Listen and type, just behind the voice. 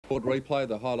Short replay.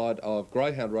 The highlight of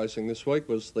greyhound racing this week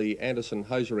was the Anderson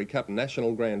Hosiery Cup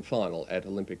National Grand Final at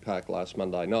Olympic Park last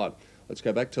Monday night. Let's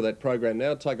go back to that program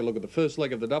now. Take a look at the first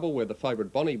leg of the double where the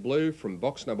favourite Bonnie Blue from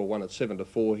box number 1 at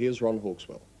 7-4. Here's Ron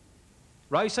Hawkswell.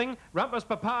 Racing, Rumpus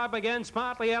Papa began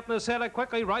smartly out in the centre,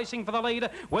 quickly racing for the lead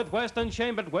with Western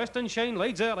Sheen, but Western Sheen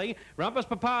leads early. Rumpus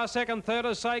Papa second, third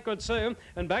is Sacred Sue,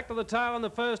 and back to the tail in the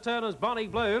first turn is Bonnie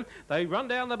Blue. They run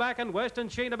down the back and Western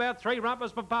Sheen about 3,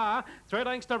 Rumpus Papa, 3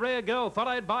 lengths to Rare Girl,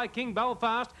 followed by King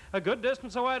Belfast, a good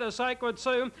distance away to Sacred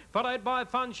Sue, followed by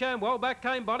Fun Sham. Well back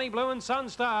came Bonnie Blue and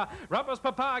Sunstar. Rumpus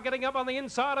Papa getting up on the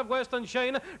inside of Western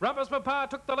Sheen. Rumpus Papa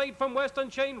took the lead from Western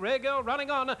Sheen. Rare Girl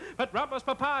running on, but Rumpus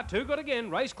Papa too good again.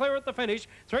 Race clear at the finish.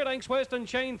 3 lengths Western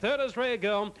Sheen, third is Rare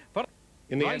Girl.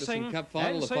 In the Anderson Cup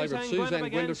final, the favourite Suzanne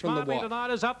Gwenda from the white.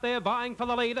 Tonight is up there vying for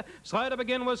the lead. Slow to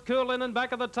begin was Cool Linen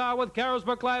back of the tail with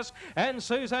Carisbrooke Lass, and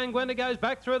Suzanne Gwenda goes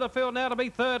back through the field now to be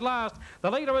third last. The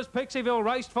leader is Pixieville,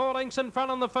 raced 4 lengths in front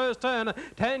on the first turn.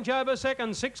 Tanjoba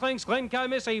second, 6 lengths Glencoe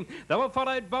Missy. They were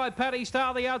followed by Paddy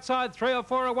Star the outside, 3 or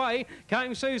 4 away.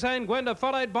 Came Suzanne Gwenda,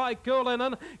 followed by Cool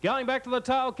Linen. Going back to the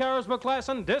tail, Carisbrooke Lass,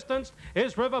 and distanced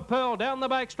is River Pearl down the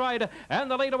back straight. And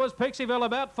the leader was Pixieville,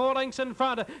 about 4 lengths in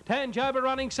front. Tanjoba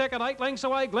running second, 8 lengths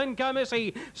away, Glencoe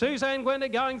Missy. Suzanne Gwenda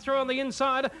going through on the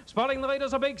inside. Spotting the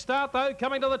leaders, a big start though,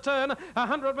 coming to the turn.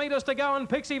 100 metres to go and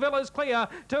Pixieville is clear.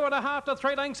 2.5 to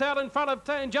 3 lengths out in front of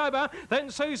Tanjoba. Then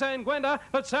Suzanne Gwenda,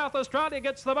 but South Australia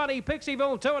gets the money.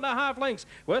 Pixieville 2.5 lengths.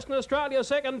 Western Australia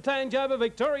second, Tanjoba,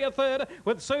 Victoria third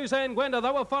with Suzanne Gwenda. They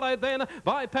were followed then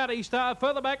by Paddy Star.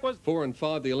 Further back was 4 and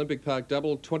 5, the Olympic Park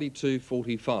double,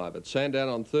 22.45. At Sandown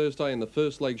on Thursday in the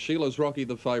first leg, Sheila's Rocky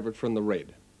the favourite from the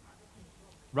red.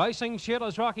 Racing,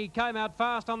 Sheila's Rocky came out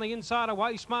fast on the inside,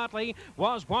 away smartly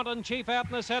was Wanton Chief out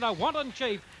in the centre. Wanton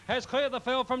Chief has cleared the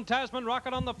field from Tasman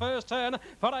Rocket on the first turn,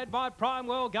 followed by Prime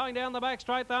World going down the back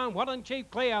straight though, and Wanton Chief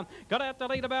clear. Got out to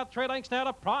lead about 3 lengths now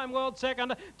to Prime World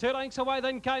second. 2 lengths away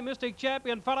then came Mystic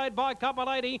Champion, followed by Copper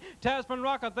Lady, Tasman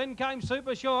Rocket, then came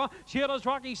Super Sure. Sheila's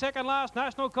Rocky second last,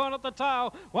 National Corn at the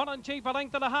tail. Wanton Chief a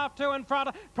length and a half, 2 in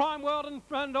front. Prime World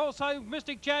and also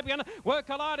Mystic Champion were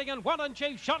colliding, and Wanton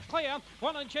Chief shot clear.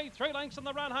 Wanton Chief 3 lengths in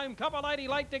the run home. Copper Lady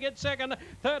late to get second.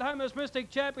 Third home is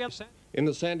Mystic Champion. In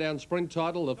the Sandown Sprint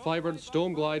title, the favourite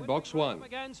Stormglade, box 1.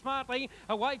 Again smartly,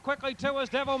 away quickly too is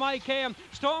Devil May Care.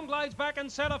 Stormglade's back in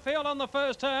centre field on the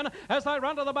first turn as they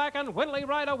run to the back, and Winley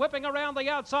Raider whipping around the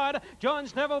outside.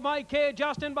 Joins Devil May Care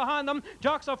just in behind them.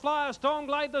 Jocks a flyer,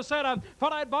 Stormglade the centre,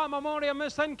 followed by Memorial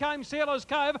Miss, then came Sealer's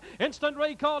Cove. Instant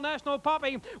recall, National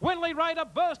Poppy. Winley Raider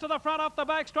burst to the front off the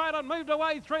back straight and moved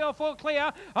away 3 or 4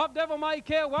 clear of Devil May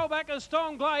Care. Well back is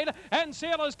Stormglade and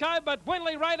Sealer's Cove, but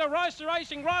Winley Raider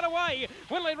racing right away.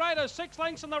 Winley Raider 6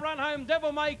 lengths in the run home.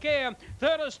 Devil May Care.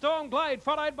 Third is Stormglade,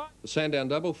 followed by the Sandown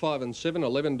double, 5 and 7,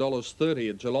 $11.30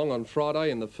 at Geelong on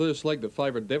Friday. In the first leg, the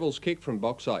favourite Devil's Kick from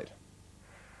box 8.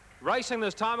 Racing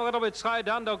this time a little bit slow.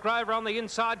 Dundalk Grover on the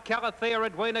inside. Calathea,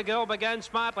 Edwina Girl began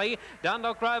smartly.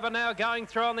 Dundalk Grover now going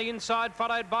through on the inside,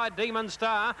 followed by Demon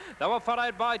Star. They were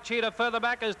followed by Cheetah. Further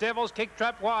back as Devil's Kick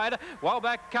trapped wide. While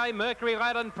back came Mercury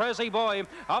Lad and Prezi Boy.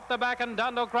 Off the back, and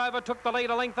Dundalk Grover took the lead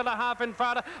a length and a half in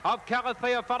front of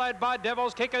Calathea, followed by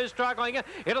Devil's Kick, who's struggling.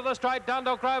 Into the straight,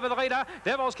 Dundalk Grover the leader.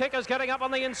 Devil's Kick is getting up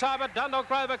on the inside, but Dundalk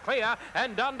Grover clear,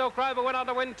 and Dundalk Grover went on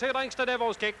to win 2 lengths to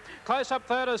Devil's Kick. Close up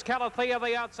third is Calathea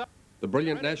the outside. The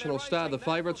brilliant National Star, the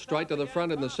favourite, straight to the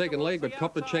front in the second leg, but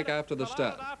copped a check after the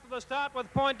start. After the start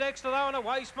with Poindexter though, and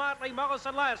away smartly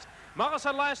Morrison Lass.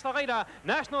 Morrison Lass the leader.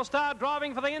 National Star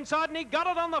driving for the inside, and he got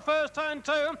it on the first turn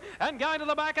too. And going to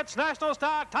the back, it's National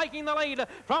Star taking the lead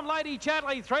from Lady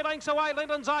Chatley. 3 lengths away,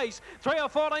 Linton's Ace. 3 or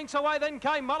 4 lengths away, then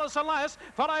came Morrison Lass,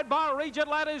 followed by Regent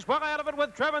Lad, who's well out of it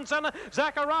with Trevinson,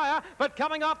 Zachariah, but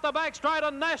coming off the back straight,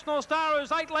 and National Star,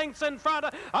 who's 8 lengths in front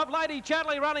of Lady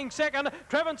Chatley running second.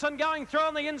 Trevinson going through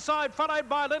on the inside, followed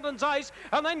by Linton's Ace,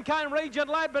 and then came Regent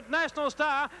Lad, but National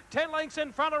Star 10 lengths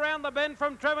in front around the bend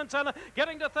from Trevinson.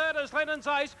 Getting to third is Linton's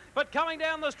Ace, but coming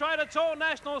down the straight, it's all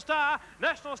National Star.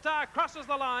 National Star crosses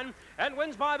the line and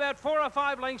wins by about 4 or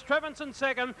 5 lengths. Trevinson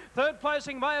second. Third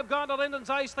placing may have gone to Linton's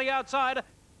Ace the outside.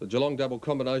 The Geelong double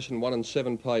combination 1 and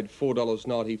 7 paid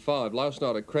 $4.95. Last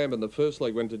night at Cranbourne, the first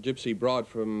leg went to Gypsy Bride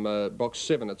from box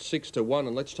 7 at 6 to 1.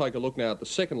 And let's take a look now at the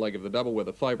second leg of the double with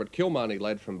the favourite Kilmarnie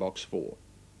Lad from box 4.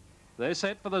 They're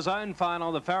set for the zone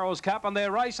final, the Farrells Cup, and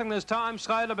they're racing this time.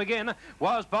 Slow to begin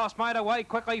was Boss Mate, away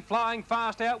quickly, flying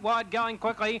fast, out wide, going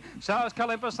quickly. So is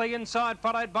Olympus the inside,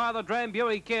 followed by the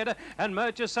Drambuie Kid, and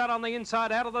Murchison on the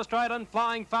inside, out of the straight and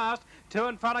flying fast. Two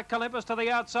in front of Olympus to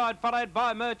the outside, followed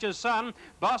by Murch's Son.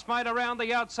 Boss Mate around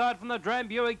the outside from the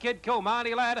Drambuie Kid.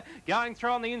 Kilmarnie Lad going through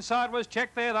on the inside was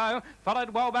checked there though. Followed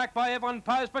well back by Evelyn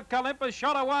Post, but Olympus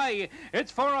shot away. It's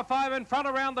 4 or 5 in front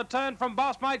around the turn from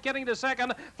Boss Mate getting to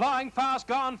second. Flying Fast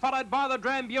gone, followed by the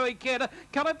Drambuie Kid.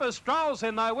 Olympus strolls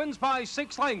in though, wins by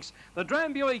 6 lengths. The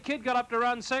Drambuie Kid got up to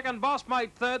run second, Boss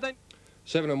Mate third. Then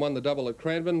 7 and 1 the double at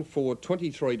Cranbourne for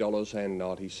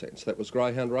 $23.90. That was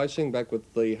Greyhound Racing. Back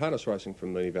with the harness racing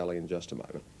from Moonee Valley in just a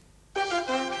moment.